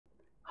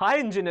Hi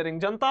engineering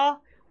Janta,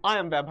 I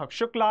am Vaibhav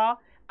Shukla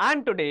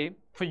and today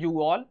for you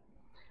all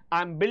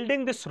I am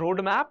building this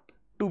roadmap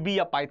to be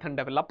a Python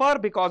developer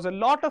because a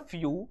lot of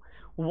you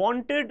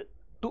wanted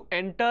to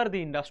enter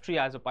the industry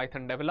as a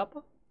Python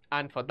developer,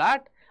 and for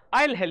that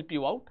I'll help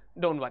you out,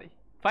 don't worry.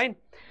 Fine.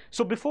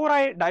 So before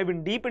I dive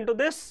in deep into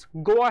this,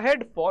 go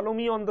ahead, follow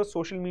me on the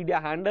social media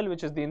handle,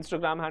 which is the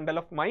Instagram handle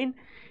of mine.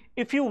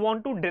 If you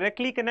want to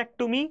directly connect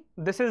to me,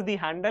 this is the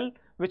handle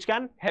which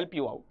can help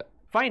you out.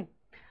 Fine.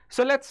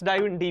 So let's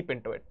dive in deep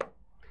into it.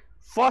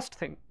 First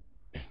thing,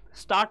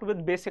 start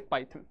with basic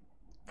Python.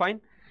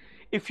 Fine.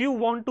 If you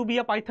want to be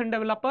a Python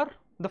developer,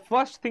 the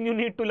first thing you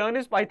need to learn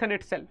is Python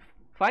itself.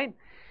 Fine.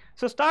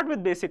 So start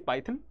with basic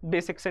Python,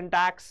 basic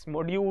syntax,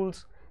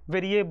 modules,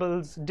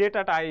 variables,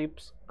 data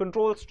types,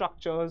 control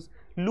structures,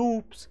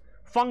 loops,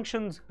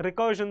 functions,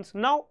 recursions.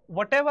 Now,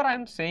 whatever I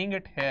am saying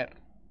it here,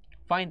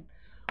 fine,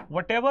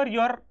 whatever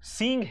you are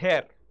seeing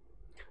here,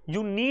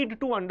 you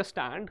need to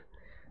understand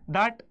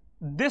that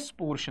this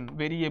portion,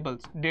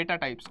 variables, data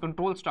types,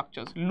 control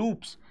structures,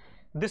 loops,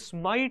 this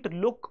might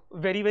look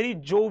very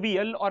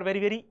jovial or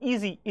very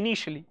easy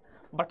initially,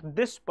 but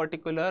this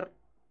particular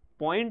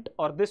point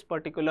or this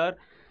particular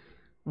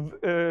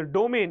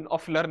domain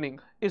of learning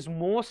is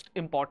most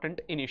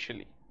important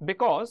initially,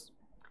 because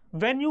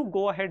when you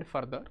go ahead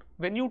further,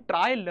 when you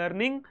try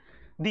learning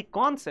the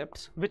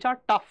concepts which are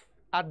tough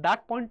at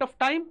that point of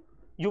time,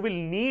 you will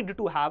need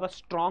to have a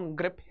strong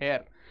grip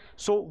here.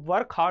 So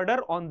work harder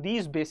on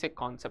these basic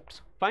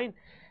concepts. Fine.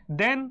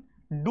 Then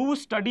do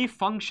study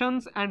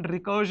functions and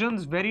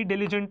recursions very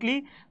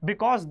diligently,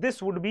 because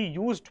this would be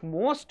used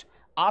most.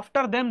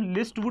 After them,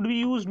 list would be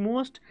used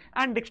most,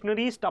 and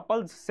dictionaries,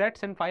 tuples,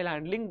 sets and file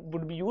handling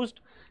would be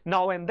used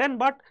now and then,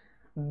 but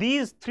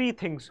these three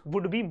things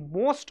would be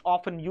most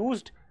often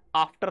used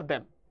after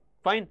them.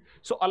 Fine.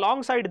 So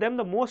alongside them,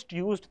 the most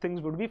used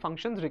things would be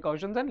functions,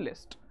 recursions and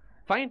list.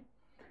 Fine.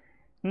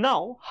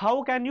 Now,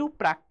 how can you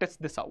practice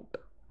this out?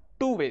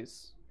 Two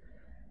ways.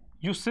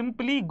 You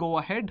simply go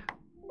ahead,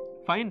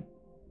 fine.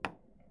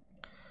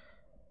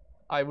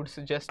 I would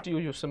suggest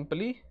you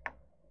simply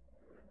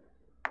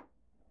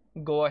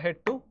go ahead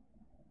to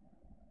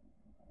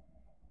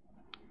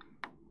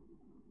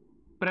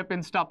prep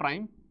insta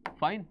prime,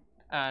 fine,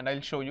 and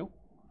I'll show you.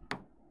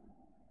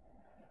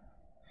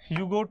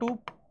 You go to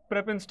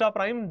prep insta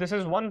prime. This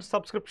is one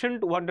subscription,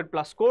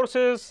 200+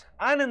 courses,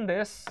 and in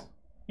this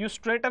you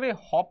straight away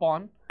hop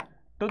on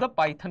to the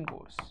Python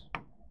course.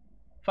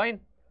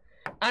 Fine.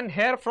 And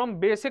here from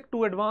basic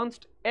to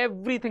advanced,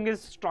 everything is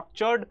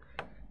structured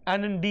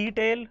and in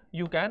detail.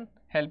 You can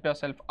help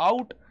yourself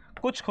out.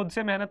 कुछ खुद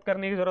से मेहनत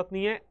करने की जरूरत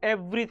नहीं है.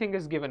 Everything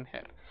is given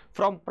here,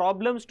 from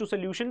problems to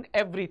solution,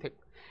 everything.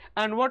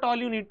 And what all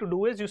you need to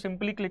do is you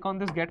simply click on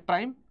this get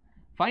prime.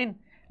 Fine.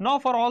 Now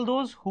for all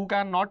those who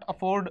cannot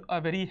afford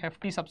a very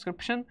hefty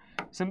subscription,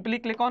 simply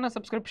click on a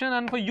subscription,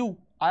 and for you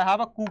I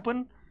have a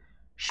coupon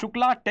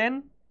Shukla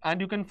 10, and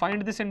you can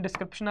find this in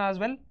description as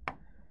well.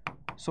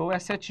 So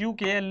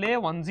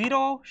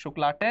SHUKLA10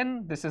 Shukla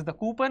 10, this is the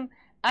coupon,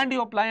 and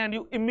you apply and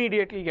you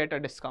immediately get a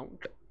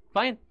discount.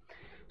 Fine.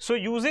 So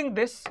using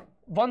this,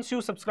 once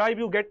you subscribe,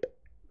 you get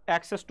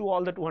access to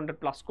all the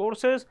 200+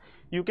 courses.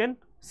 You can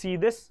see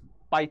this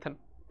Python.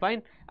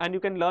 Fine. And you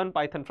can learn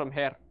Python from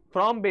here.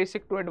 From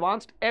basic to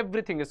advanced,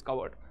 everything is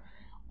covered.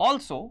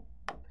 Also,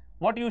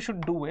 what you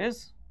should do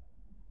is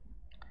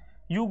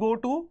you go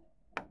to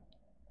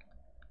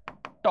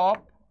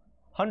top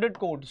 100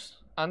 codes,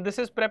 and this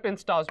is prep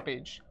insta's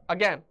page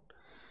again.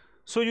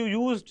 So you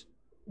used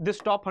this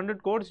top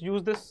 100 codes,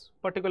 use this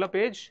particular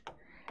page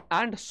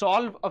and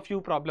solve a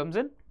few problems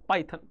in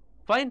Python.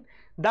 Fine.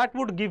 That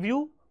would give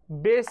you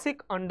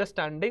basic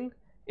understanding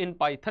in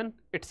Python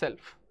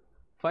itself.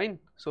 Fine.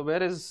 So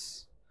where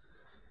is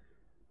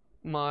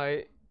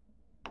my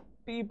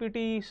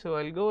PPT? So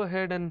I'll go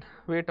ahead and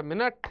wait a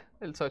minute.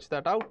 I'll search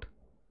that out.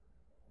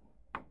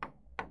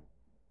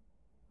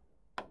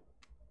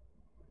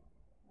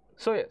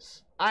 So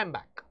yes, I'm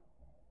back.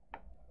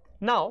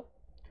 Now,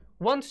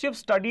 once you've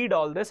studied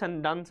all this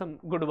and done some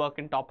good work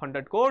in top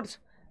 100 codes,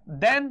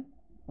 then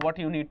what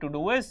you need to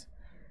do is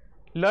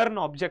learn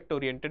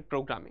object-oriented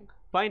programming.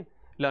 Fine.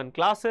 Learn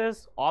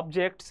classes,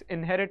 objects,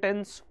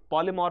 inheritance,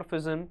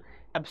 polymorphism,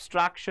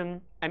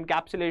 abstraction,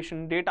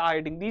 encapsulation, data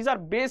hiding. These are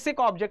basic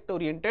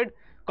object-oriented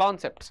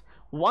concepts.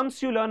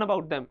 Once you learn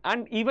about them,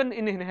 and even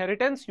in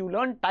inheritance, you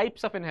learn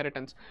types of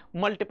inheritance: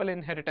 multiple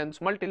inheritance,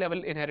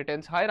 multi-level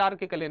inheritance,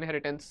 hierarchical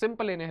inheritance,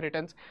 simple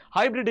inheritance,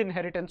 hybrid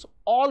inheritance,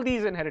 all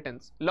these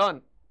inheritance, learn.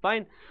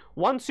 Fine.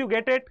 Once you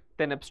get it,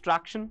 then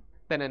abstraction,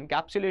 then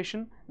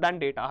encapsulation, then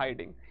data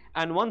hiding.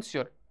 And once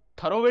you're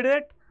thorough with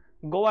it,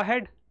 go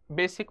ahead.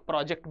 Basic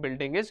project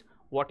building is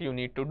what you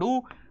need to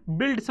do.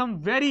 Build some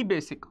very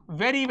basic,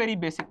 very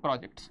basic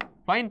projects.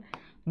 Fine.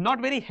 Not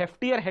very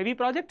hefty or heavy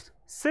projects,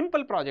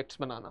 simple projects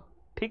banana.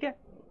 Okay?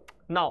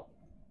 Now,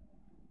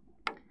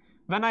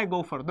 when I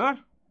go further,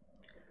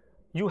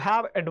 you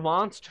have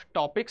advanced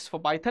topics for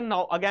Python.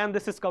 Now again,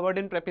 this is covered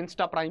in Prep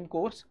Insta Prime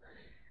course.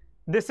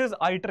 This is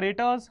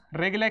iterators,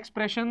 regular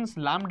expressions,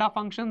 lambda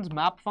functions,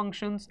 map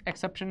functions,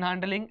 exception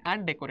handling,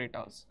 and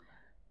decorators.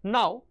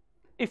 Now,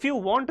 if you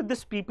want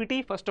this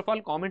PPT, first of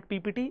all, comment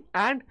PPT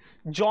and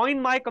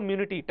join my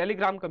community,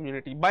 Telegram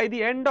community. By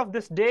the end of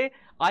this day,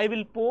 I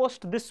will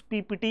post this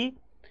PPT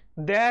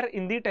there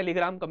in the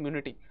Telegram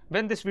community.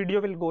 When this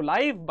video will go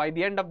live, by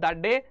the end of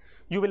that day,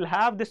 you will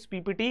have this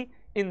PPT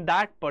in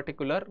that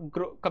particular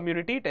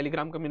community,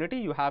 Telegram community.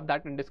 You have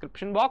that in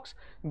description box.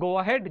 Go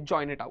ahead,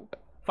 join it out.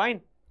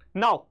 Fine.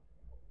 Now,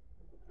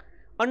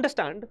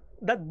 understand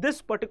that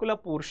this particular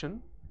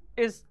portion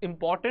is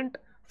important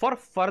for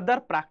further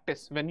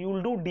practice when you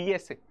will do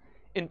DSA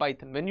in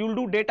Python, when you will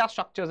do data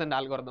structures and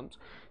algorithms.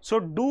 So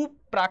do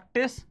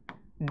practice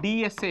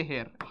DSA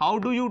here. How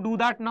do you do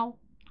that now?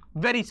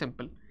 Very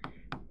simple.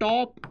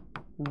 Top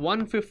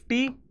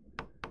 150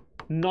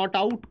 not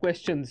out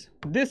questions.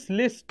 This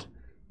list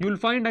you will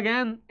find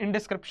again in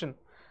description.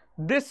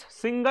 This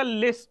single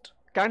list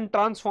can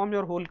transform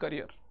your whole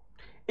career.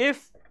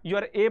 If you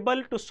are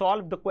able to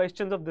solve the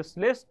questions of this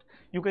list,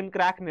 you can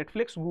crack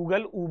Netflix,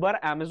 Google, Uber,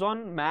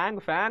 Amazon, Mang,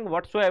 Fang,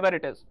 whatsoever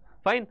it is.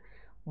 Fine.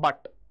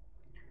 But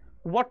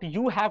what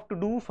you have to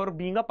do for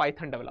being a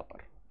Python developer?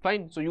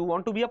 Fine. So you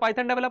want to be a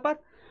Python developer?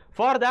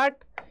 For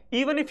that,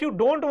 even if you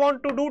don't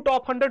want to do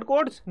top 100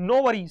 codes,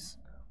 no worries.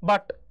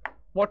 But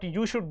what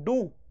you should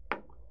do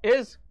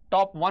is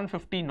top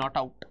 150 not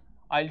out.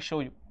 I'll show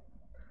you.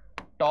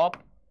 Top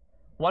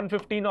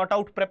 150 not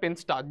out prep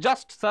insta.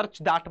 Just search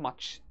that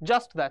much.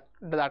 Just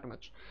that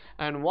much.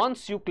 And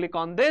once you click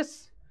on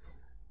this,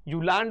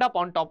 you land up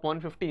on top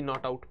 150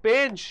 not out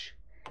page.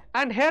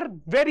 And here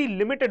very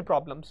limited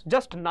problems.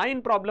 Just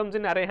 9 problems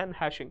in array and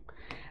hashing.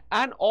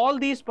 And all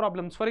these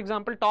problems, for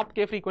example, top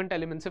k frequent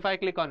elements, if I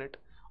click on it,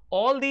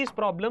 all these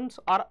problems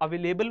are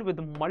available with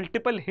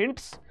multiple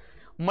hints,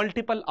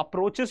 multiple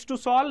approaches to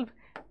solve,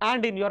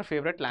 and in your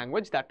favorite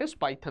language, that is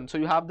Python. So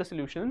you have the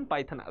solution in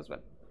Python as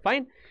well.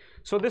 Fine.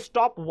 So this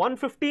top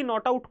 150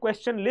 not out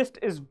question list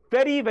is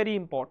very, very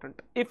important.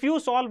 If you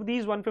solve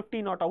these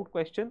 150 not out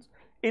questions,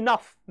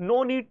 enough.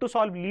 No need to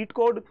solve lead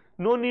code,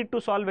 no need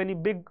to solve any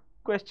big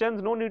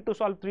questions, no need to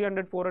solve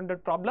 300,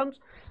 400 problems.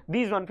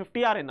 These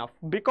 150 are enough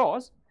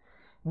because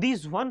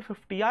these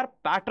 150 are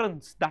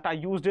patterns that are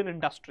used in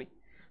industry.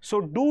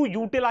 So do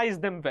utilize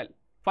them well.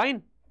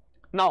 Fine.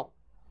 Now,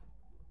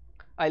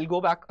 I'll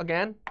go back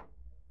again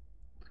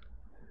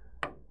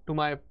to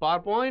my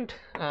PowerPoint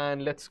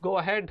and let's go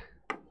ahead.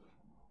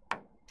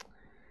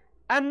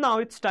 And now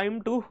it's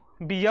time to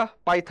be a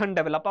Python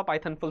developer,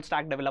 Python full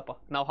stack developer.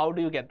 Now, how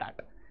do you get that?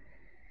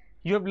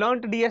 You have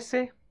learned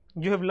DSA,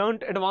 you have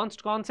learned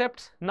advanced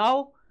concepts.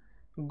 Now,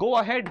 go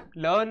ahead,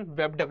 learn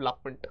web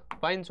development.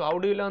 Fine. So how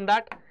do you learn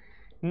that?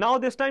 Now,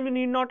 this time you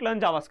need not learn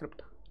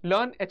JavaScript.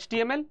 Learn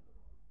HTML,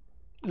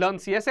 learn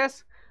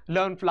CSS,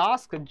 learn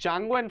Flask,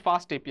 Django and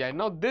FastAPI.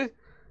 Now, this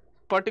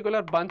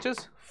particular bunch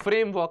is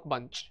framework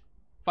bunch.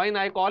 Fine.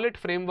 I call it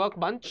framework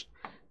bunch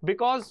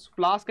because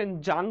Flask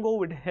and Django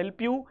would help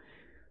you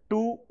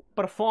to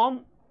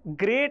perform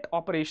great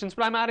operations.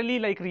 Primarily,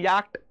 like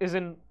React is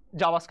in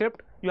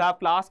JavaScript. You have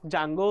Flask,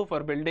 Django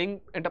for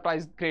building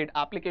enterprise grade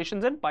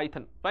applications in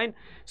Python. Fine.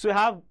 So you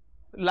have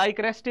like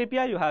REST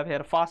API, you have here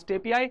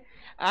FastAPI,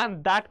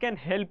 and that can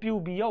help you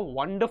be a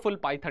wonderful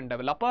Python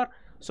developer.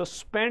 So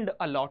spend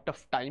a lot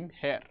of time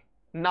here.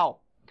 Now,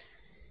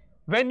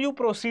 when you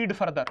proceed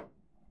further,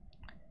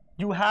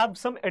 you have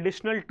some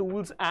additional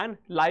tools and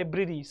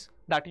libraries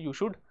that you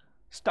should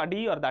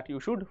study or that you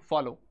should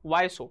follow.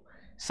 Why so?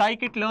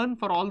 Scikit-learn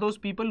for all those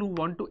people who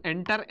want to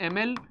enter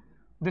ML.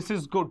 This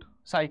is good.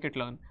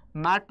 Scikit-learn.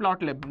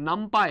 Matplotlib,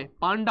 NumPy,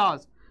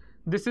 Pandas.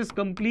 This is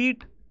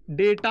complete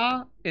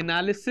data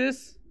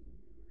analysis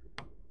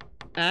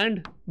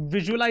and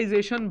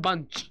visualization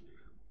bunch.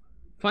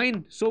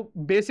 Fine. So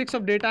basics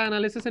of data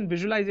analysis and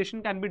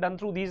visualization can be done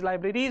through these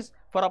libraries.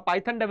 For a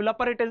Python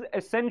developer, it is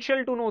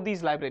essential to know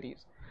these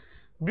libraries.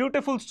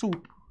 Beautiful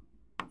soup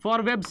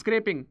for web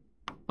scraping.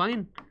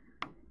 Fine.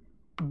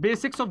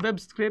 Basics of web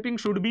scraping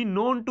should be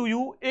known to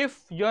you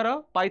if you're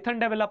a Python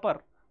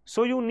developer.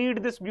 So you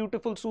need this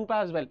beautiful soup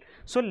as well.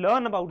 So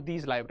learn about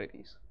these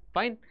libraries.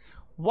 Fine.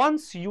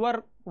 Once you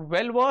are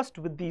well versed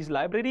with these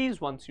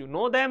libraries, once you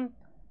know them,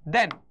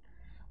 then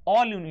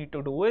all you need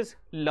to do is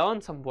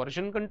learn some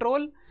version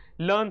control,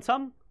 learn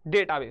some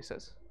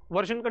databases.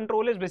 Version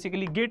control is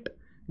basically Git,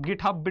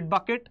 GitHub,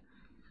 Bitbucket.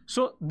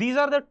 So these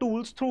are the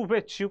tools through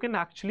which you can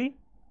actually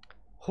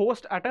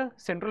host at a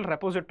central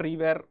repository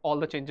where all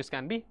the changes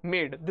can be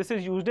made. This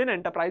is used in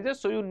enterprises,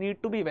 so you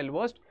need to be well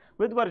versed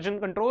with version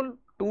control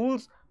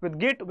tools, with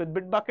Git, with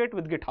Bitbucket,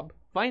 with GitHub.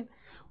 Fine.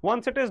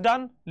 Once it is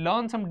done,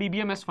 learn some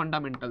DBMS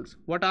fundamentals.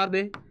 What are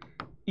they?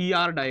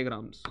 ER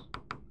diagrams.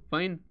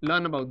 Fine.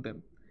 Learn about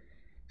them.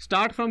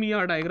 Start from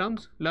ER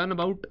diagrams, learn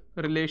about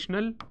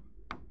relational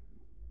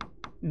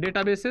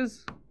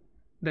databases,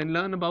 then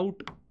learn about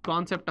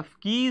concept of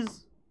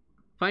keys.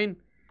 Fine.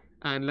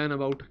 And learn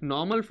about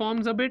normal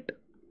forms a bit.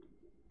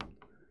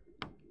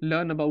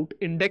 Learn about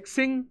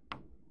indexing.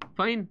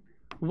 Fine.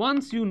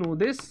 Once you know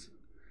this,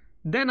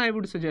 then I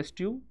would suggest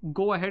you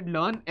go ahead,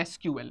 learn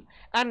SQL,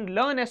 and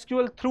learn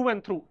SQL through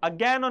and through.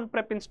 Again, on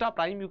Prep Insta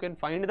Prime, you can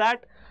find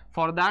that.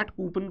 For that,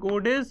 coupon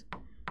code is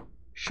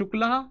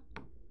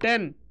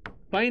Shukla10.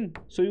 Fine.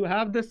 So you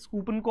have this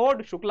coupon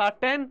code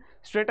Shukla10.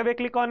 Straight away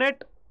click on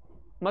it.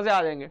 मजे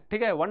आ जाएंगे.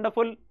 ठीक है.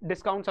 Wonderful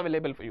discounts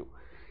available for you.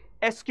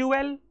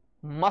 SQL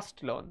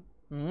must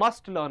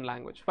learn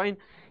language. Fine.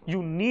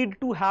 You need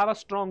to have a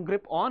strong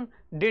grip on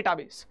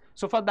database.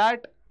 So for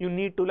that, you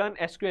need to learn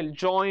SQL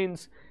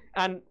joins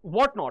and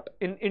whatnot.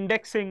 In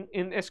indexing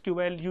in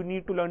SQL, you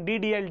need to learn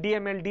DDL,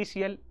 DML,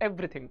 DCL,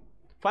 everything.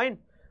 Fine.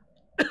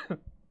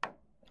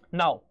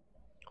 Now,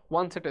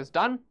 once it is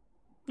done,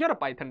 you're a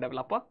Python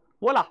developer.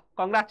 Voila,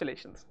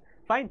 congratulations.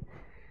 Fine.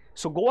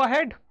 So go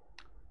ahead,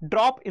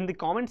 drop in the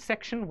comment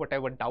section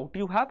whatever doubt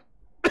you have.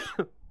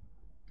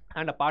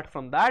 And apart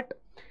from that,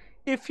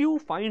 if you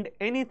find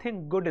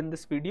anything good in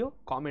this video,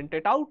 comment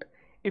it out.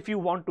 If you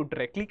want to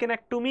directly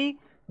connect to me,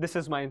 this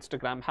is my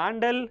Instagram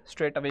handle.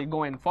 Straight away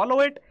go and follow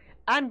it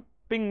and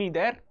ping me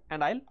there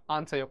and I'll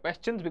answer your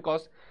questions,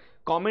 because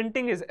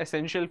commenting is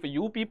essential for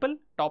you people.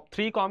 Top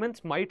 3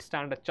 comments might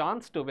stand a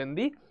chance to win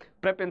the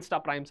Prep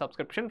Insta Prime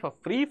subscription for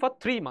free for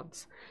 3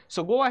 months.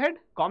 So go ahead,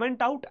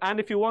 comment out, and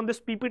if you want this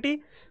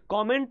PPT,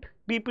 comment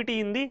PPT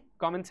in the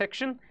comment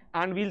section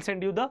and we'll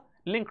send you the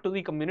link to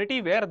the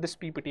community where this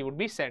PPT would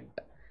be sent.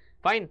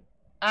 Fine.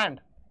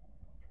 And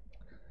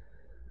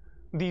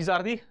these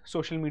are the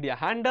social media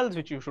handles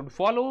which you should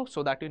follow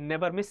so that you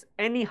never miss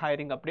any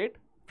hiring update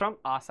from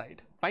our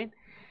side. Fine.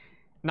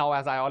 Now,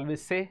 as I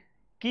always say,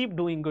 keep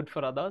doing good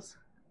for others.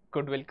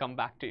 Good will come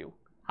back to you.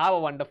 Have a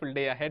wonderful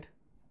day ahead.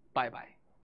 Bye-bye.